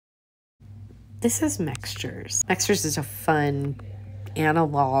This is Mextures. Mextures is a fun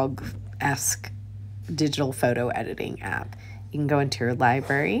analog-esque digital photo editing app. You can go into your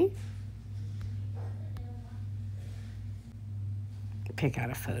library, pick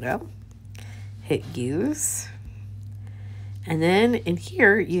out a photo, hit use, and then in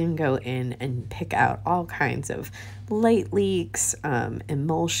here you can go in and pick out all kinds of light leaks,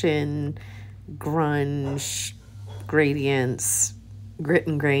 emulsion, grunge, gradients, grit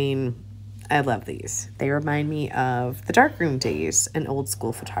and grain. I love these. They remind me of the darkroom days and old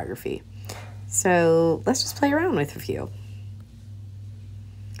school photography. So let's just play around with a few.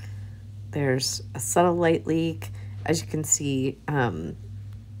 There's a subtle light leak. As you can see, I'm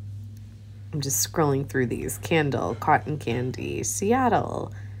just scrolling through these. Candle, cotton candy,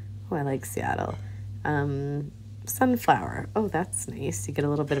 Seattle. Oh, I like Seattle. Sunflower. Oh, that's nice. You get a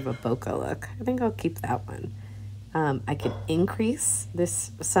little bit of a bokeh look. I think I'll keep that one. I can increase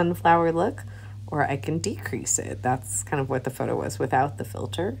this sunflower look, or I can decrease it. That's kind of what the photo was without the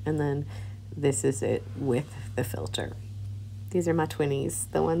filter. And then this is it with the filter. These are my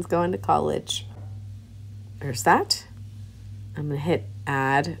twinnies, the ones going to college. There's that. I'm gonna hit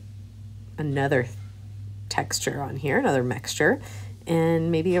add another texture on here, another mixture.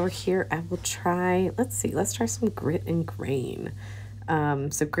 And maybe over here I will try, let's try some grit and grain.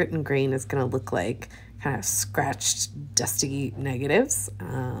 So grit and grain is gonna look like kind of scratched, dusty negatives.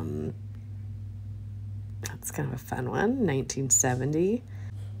 That's kind of a fun one, 1970.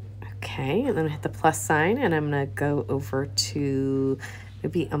 Okay, and then I hit the plus sign and I'm gonna go over to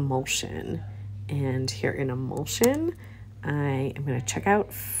maybe emulsion. And here in emulsion, I am gonna check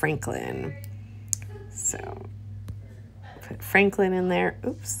out Franklin. So put Franklin in there,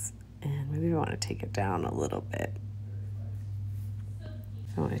 oops. And maybe I wanna take it down a little bit.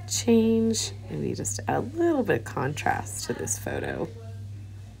 I want to change, maybe just add a little bit of contrast to this photo.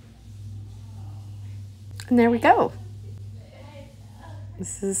 And there we go.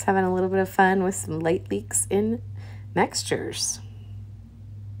 This is having a little bit of fun with some light leaks in Mextures.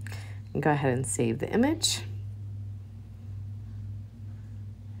 Go ahead and save the image.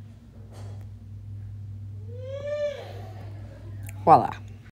 Voila.